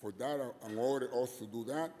for that and ordered us to do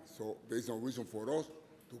that. So there's no reason for us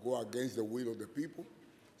to go against the will of the people.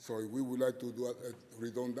 So if we would like to do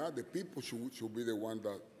redone that, the people should be the one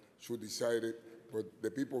that should decide it, but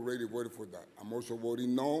the people already voted for that. I'm also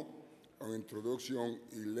voting no on Introduction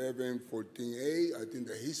 1114A. I think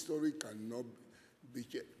the history cannot be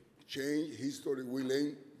changed. History will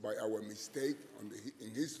end by our mistake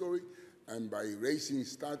in history, and by erasing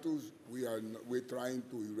status, we're trying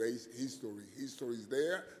to erase history. History is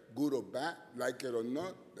there, good or bad, like it or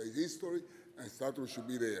not, there's history, and status should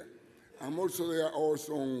be there. I'm also there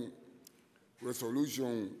also on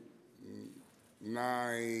Resolution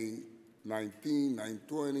 919,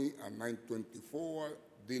 920, and 924,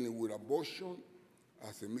 dealing with abortion.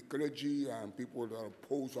 As a clergy and people that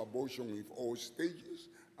oppose abortion in all stages,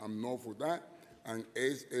 I'm no for that. And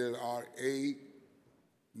SLRA,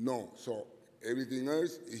 no. So everything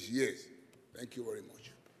else is yes. Thank you very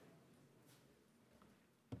much.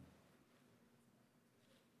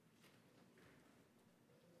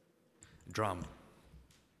 Drum.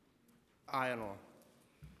 Aye on all.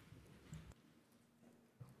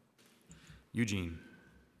 Eugene.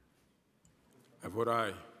 I vote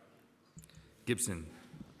aye. Gibson.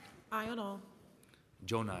 Aye on all.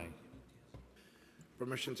 Jonai.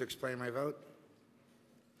 Permission to explain my vote?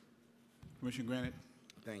 Permission granted.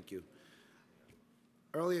 Thank you.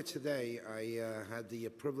 Earlier today, I had the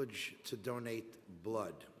privilege to donate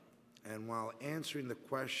blood. And while answering the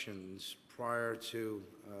questions prior to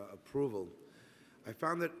approval, I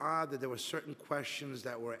found it odd that there were certain questions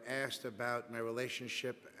that were asked about my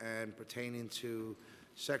relationship and pertaining to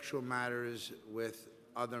sexual matters with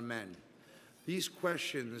other men. These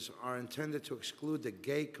questions are intended to exclude the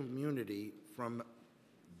gay community from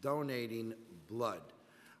donating blood.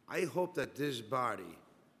 I hope that this body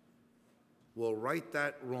will right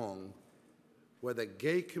that wrong where the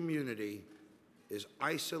gay community is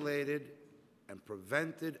isolated and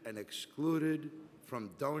prevented and excluded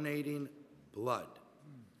from donating blood.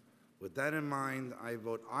 With that in mind, I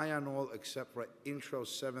vote aye on all except for Intro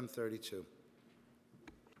 732.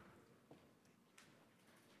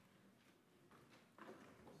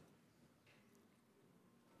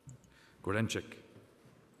 Grodenchik.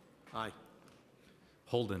 Aye.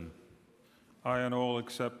 Holden. Aye on all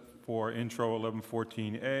except for intro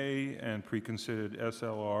 1114A and preconsidered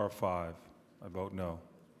SLR 5. I vote no.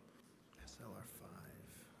 SLR 5.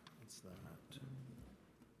 What's that?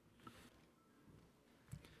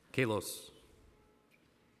 Kalos.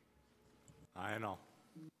 Aye on all.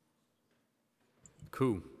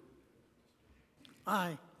 Koo.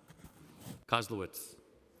 Aye. Kozlowitz.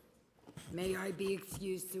 May I be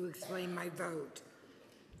excused to explain my vote?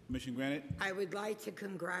 Permission granted. I would like to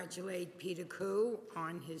congratulate Peter Koo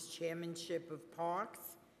on his chairmanship of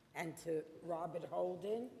Parks and to Robert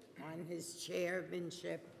Holden on his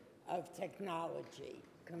chairmanship of Technology.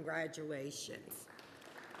 Congratulations.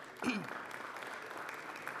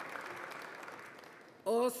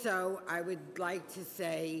 Also, I would like to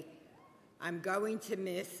say I'm going to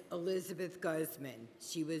miss Elizabeth Guzman.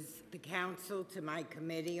 She was the counsel to my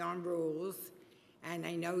committee on rules, and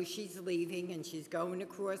I know she's leaving and she's going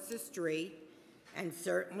across the street, and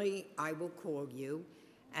certainly I will call you.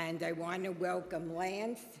 And I want to welcome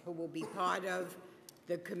Lance, who will be part of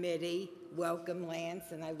the committee. Welcome,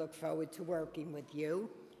 Lance, and I look forward to working with you.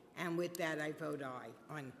 And with that, I vote aye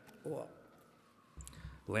on all.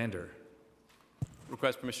 Lander.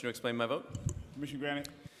 Request permission to explain my vote. Permission granted.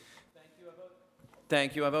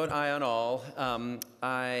 Thank you. I vote aye on all.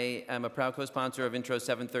 I am a proud co-sponsor of Intro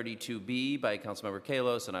 732B by Councilmember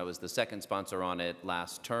Kalos, and I was the second sponsor on it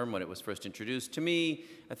last term when it was first introduced. To me,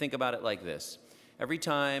 I think about it like this. Every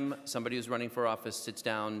time somebody who's running for office sits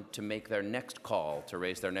down to make their next call, to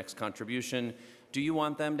raise their next contribution, do you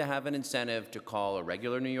want them to have an incentive to call a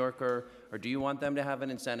regular New Yorker, or do you want them to have an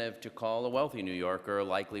incentive to call a wealthy New Yorker,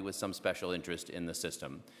 likely with some special interest in the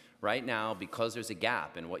system? Right now, because there's a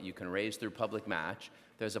gap in what you can raise through public match,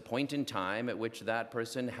 there's a point in time at which that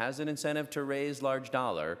person has an incentive to raise large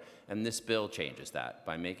dollar, and this bill changes that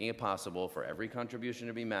by making it possible for every contribution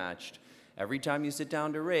to be matched. Every time you sit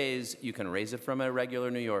down to raise, you can raise it from a regular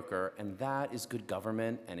New Yorker, and that is good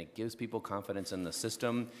government, and it gives people confidence in the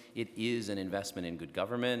system. It is an investment in good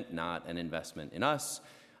government, not an investment in us.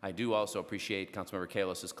 I do also appreciate Councilmember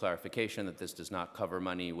Kalos's clarification that this does not cover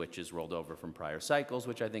money which is rolled over from prior cycles,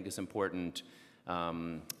 which I think is important.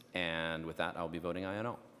 And with that, I'll be voting aye on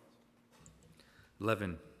all.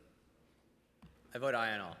 Levin. I vote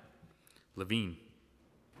aye on all. Levine.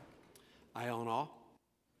 Aye on all.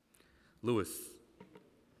 Lewis.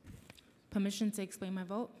 Permission to explain my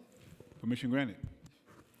vote. Permission granted.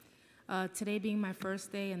 Today being my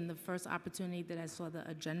first day and the first opportunity that I saw the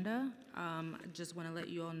agenda, I just want to let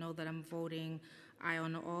you all know that I'm voting aye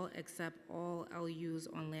on all except all LUs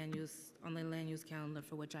on the land use calendar,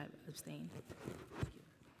 for which I abstain.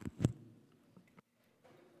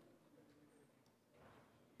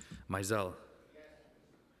 Mizell.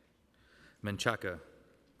 Menchaca.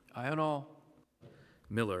 Aye on all.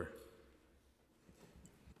 Miller.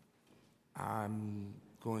 I'm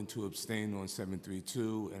going to abstain on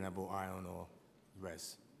 732, and I vote aye on all the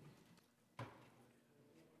rest.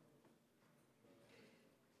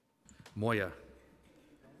 Moya.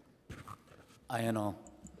 Aye on all.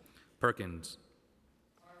 Perkins.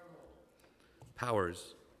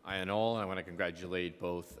 Powers. Aye on all, and I want to congratulate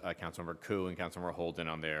both Councilmember Koo and Councilmember Holden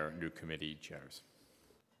on their new committee chairs.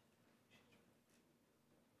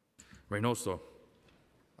 Reynoso.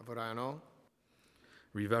 I vote aye on all.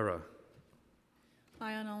 Rivera.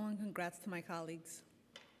 Aye on all, and congrats to my colleagues.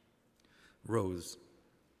 Rose.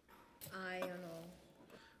 Aye on all.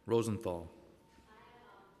 Rosenthal.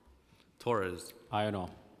 Torres. Aye on all.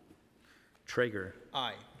 Traeger.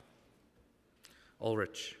 Aye.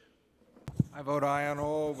 Ulrich. I vote aye on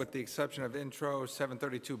all with the exception of intro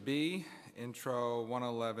 732B, intro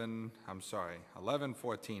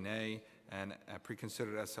 1114A, and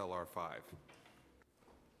preconsidered SLR 5.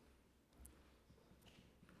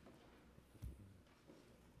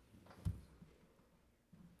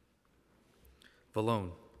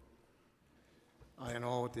 Vallone. Aye on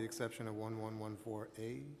all with the exception of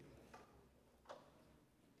 1114A.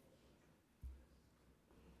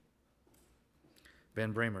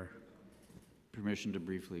 Van Bramer. Permission to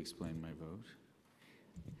briefly explain my vote.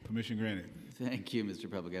 Permission granted. Thank you,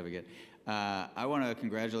 Mr. Public Advocate. I want to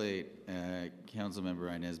congratulate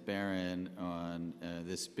Councilmember Inez Barron on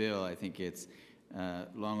this bill. I think it's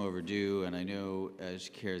long overdue, and I know she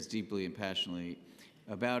cares deeply and passionately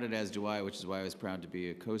about it, as do I, which is why I was proud to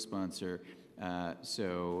be a co-sponsor.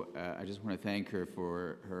 So I just want to thank her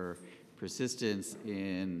for her persistence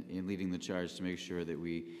in leading the charge to make sure that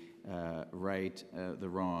we right the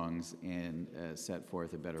wrongs and set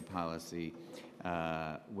forth a better policy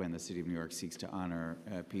when the City of New York seeks to honor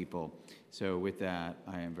people. So with that,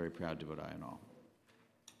 I am very proud to vote aye on all.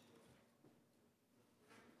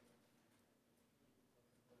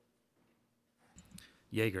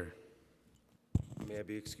 Yeager. May I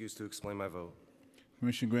be excused to explain my vote?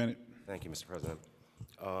 Permission granted. Thank you, Mr. President.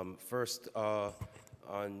 First,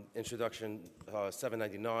 on introduction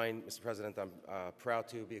 799, Mr. President, I'm proud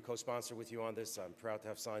to be a co-sponsor with you on this. I'm proud to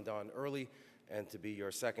have signed on early and to be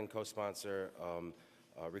your second co-sponsor.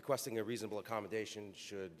 Requesting a reasonable accommodation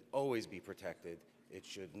should always be protected. It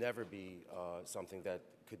should never be something that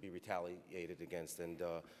could be retaliated against. And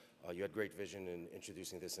you had great vision in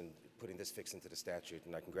introducing this and putting this fix into the statute,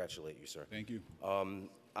 and I congratulate you, sir. Thank you.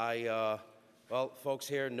 Well, folks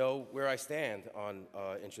here know where I stand on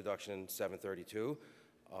introduction 732.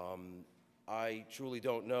 I truly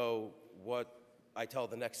don't know what I tell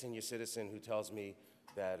the next senior citizen who tells me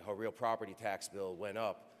that her real property tax bill went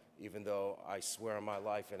up, even though I swear on my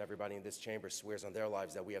life and everybody in this chamber swears on their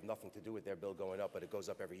lives that we have nothing to do with their bill going up, but it goes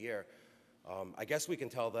up every year. I guess we can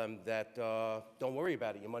tell them that don't worry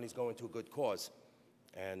about it, your money's going to a good cause,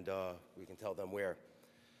 and we can tell them where.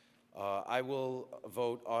 I will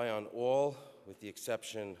vote aye on all, with the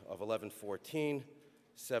exception of 1114,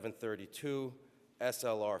 732,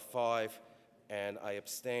 SLR 5, and I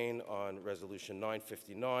abstain on Resolution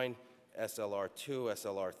 959, SLR 2,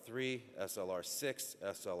 SLR 3, SLR 6,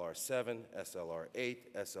 SLR 7, SLR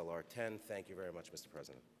 8, SLR 10. Thank you very much, Mr.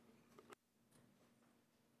 President.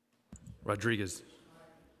 Rodriguez.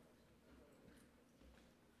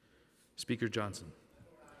 Speaker Johnson.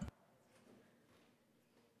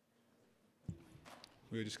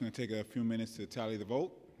 We're just going to take a few minutes to tally the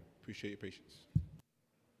vote. Appreciate your patience.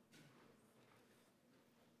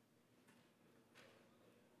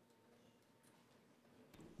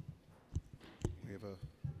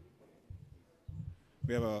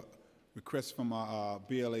 We have a request from our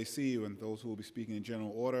BLAC and those who will be speaking in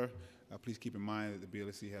general order. Please keep in mind that the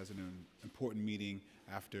BLAC has an important meeting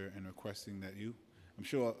after and requesting that you, I'm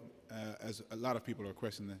sure as a lot of people are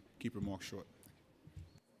requesting to keep remarks short.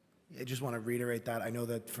 I just want to reiterate that. I know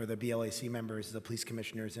that for the BLAC members, the police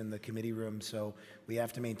commissioners in the committee room, so we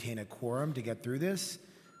have to maintain a quorum to get through this.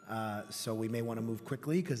 So we may want to move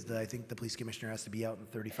quickly because I think the police commissioner has to be out in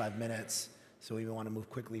 35 minutes. So we may want to move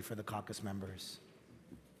quickly for the caucus members.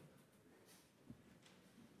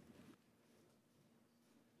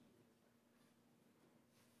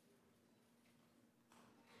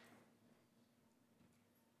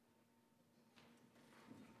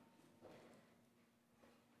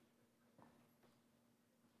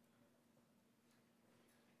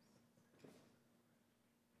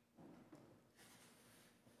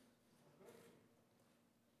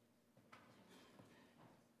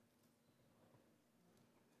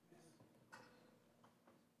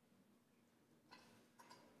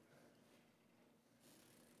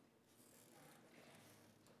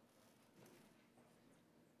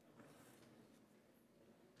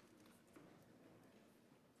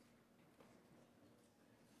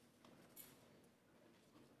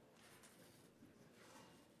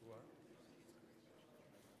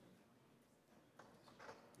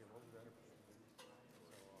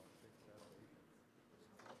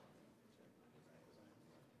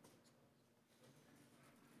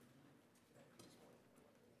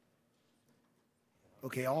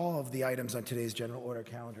 Okay, all of the items on today's general order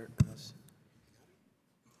calendar.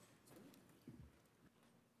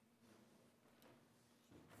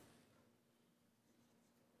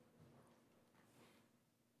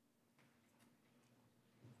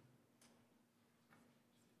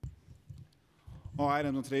 All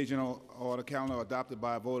items on today's general order calendar are adopted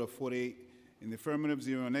by a vote of 48 in the affirmative,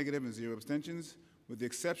 0 negative, and 0 abstentions, with the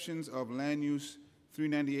exceptions of land use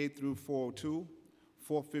 398 through 402,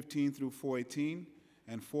 415 through 418,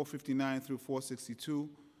 and 459 through 462,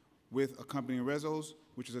 with accompanying resos,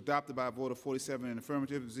 which is adopted by a vote of 47 in the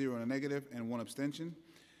affirmative, 0 in the negative, and 1 abstention.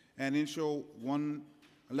 And Intro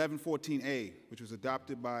 1114A, which was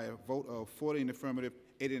adopted by a vote of 40 in the affirmative,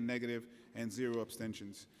 8 in the negative, and 0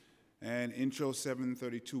 abstentions. And Intro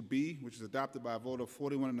 732B, which is adopted by a vote of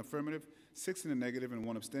 41 in the affirmative, 6 in the negative, and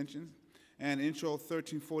 1 abstention. And Intro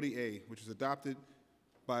 1340A, which was adopted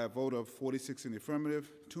by a vote of 46 in the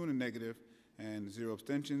affirmative, 2 in the negative, and 0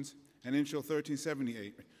 abstentions. And Intro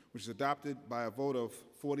 1378, which is adopted by a vote of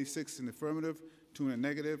 46 in the affirmative, 2 in the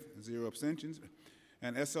negative, 0 abstentions.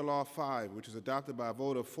 And SLR 5, which is adopted by a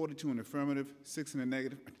vote of 42 in the affirmative, 6 in the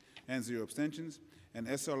negative, and 0 abstentions. And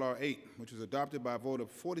SLR 8, which was adopted by a vote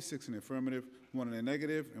of 46 in the affirmative, 1 in the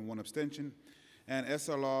negative, and 1 abstention. And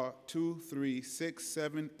SLR 2, 3, 6,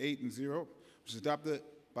 7, 8, and 0, which is adopted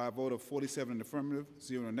by a vote of 47 in the affirmative,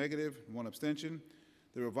 0 in the negative, 1 abstention.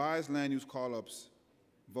 The revised land use call-ups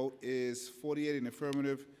vote is 48 in the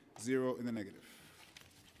affirmative, 0 in the negative.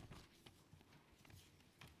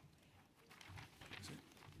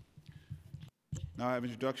 Now I have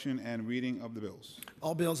introduction and reading of the bills.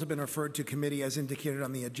 All bills have been referred to committee as indicated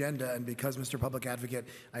on the agenda, and because, Mr. Public Advocate,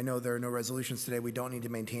 I know there are no resolutions today, we don't need to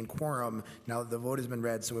maintain quorum now that the vote has been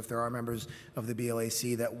read. So if there are members of the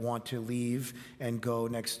BLAC that want to leave and go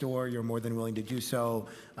next door, you're more than willing to do so.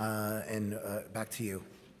 Back to you.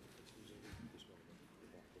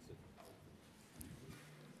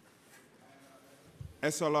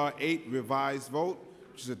 SLR 8 revised vote,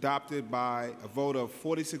 which is adopted by a vote of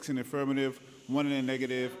 46 in the affirmative, 1 in the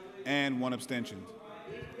negative, and 1 abstention.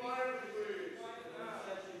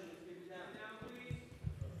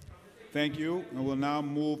 Thank you, and we'll now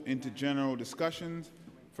move into general discussions.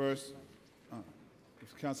 First,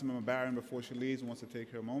 if Councilmember Barron, before she leaves, wants to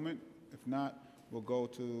take her moment. If not, we'll go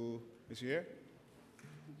to, is she here?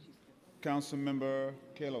 Councilmember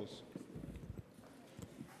Kalos.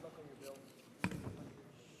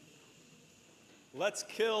 Let's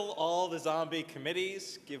kill all the zombie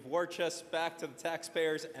committees, give war chests back to the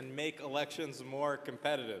taxpayers, and make elections more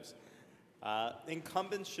competitive.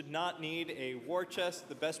 Incumbents should not need a war chest.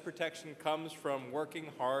 The best protection comes from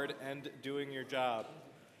working hard and doing your job.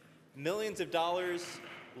 Millions of dollars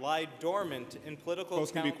lie dormant in political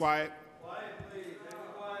accounts. Folks can be quiet. Quiet, please.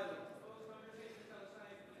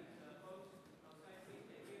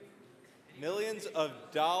 Millions of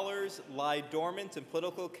dollars lie dormant in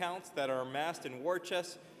political accounts that are amassed in war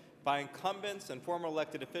chests by incumbents and former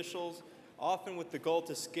elected officials, often with the goal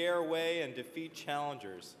to scare away and defeat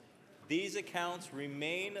challengers. These accounts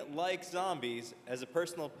remain like zombies as a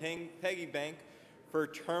personal piggy bank for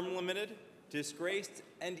term-limited, disgraced,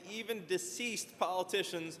 and even deceased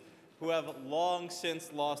politicians who have long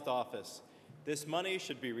since lost office. This money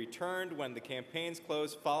should be returned when the campaigns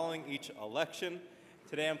close following each election.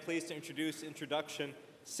 Today I'm pleased to introduce Introduction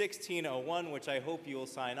 1601, which I hope you will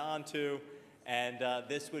sign on to, and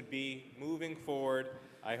this would be moving forward.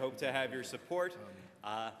 I hope to have your support.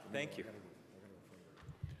 Thank you.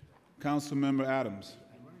 Councilmember Adams.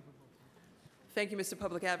 Thank you, Mr.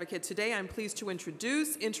 Public Advocate. Today, I'm pleased to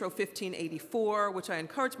introduce Intro 1584, which I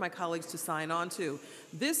encourage my colleagues to sign on to.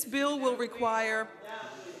 This bill will require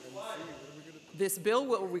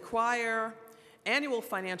annual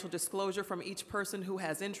financial disclosure from each person who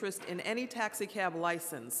has interest in any taxicab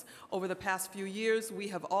license. Over the past few years, we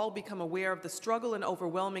have all become aware of the struggle and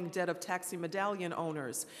overwhelming debt of taxi medallion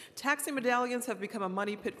owners. Taxi medallions have become a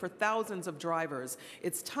money pit for thousands of drivers.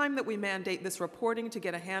 It's time that we mandate this reporting to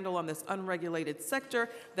get a handle on this unregulated sector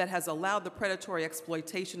that has allowed the predatory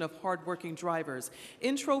exploitation of hardworking drivers.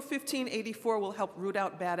 Intro 1584 will help root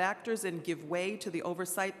out bad actors and give way to the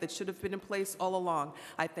oversight that should have been in place all along.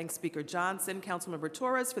 I thank Speaker Johnson, Councilmember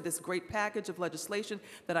Torres for this great package of legislation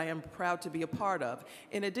that I am proud to be a part of.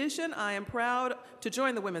 In addition, I am proud to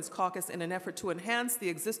join the Women's Caucus in an effort to enhance the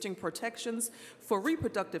existing protections for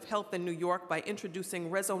reproductive health in New York by introducing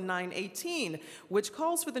Reso 918, which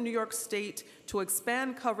calls for the New York State to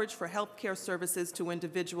expand coverage for health care services to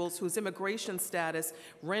individuals whose immigration status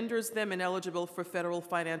renders them ineligible for federal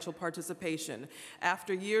financial participation.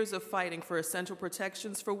 After years of fighting for essential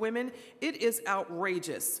protections for women, it is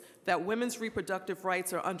outrageous that women's reproductive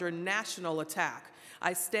rights are under national attack.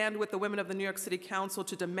 I stand with the women of the New York City Council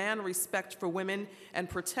to demand respect for women and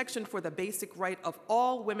protection for the basic right of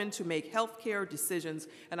all women to make health care decisions,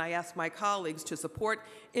 and I ask my colleagues to support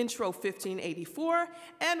Intro 1584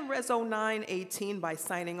 and Reso 918 by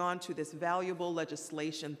signing on to this valuable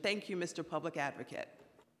legislation. Thank you, Mr. Public Advocate.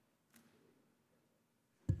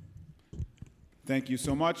 Thank you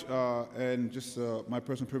so much. And just my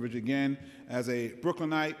personal privilege again, as a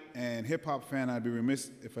Brooklynite and hip-hop fan, I'd be remiss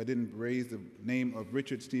if I didn't raise the name of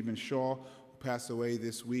Richard Stephen Shaw, who passed away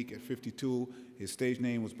this week at 52. His stage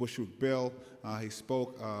name was Bushwick Bill. He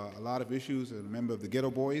spoke a lot of issues, a member of the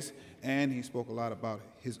Ghetto Boys, and he spoke a lot about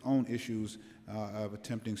his own issues of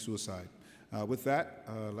attempting suicide. With that,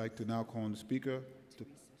 I'd like to now call on the Speaker to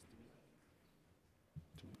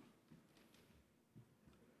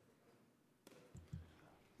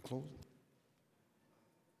close.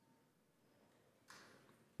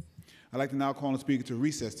 I'd like to now call on the Speaker to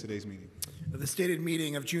recess today's meeting. The stated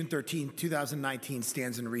meeting of June 13, 2019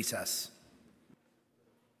 stands in recess.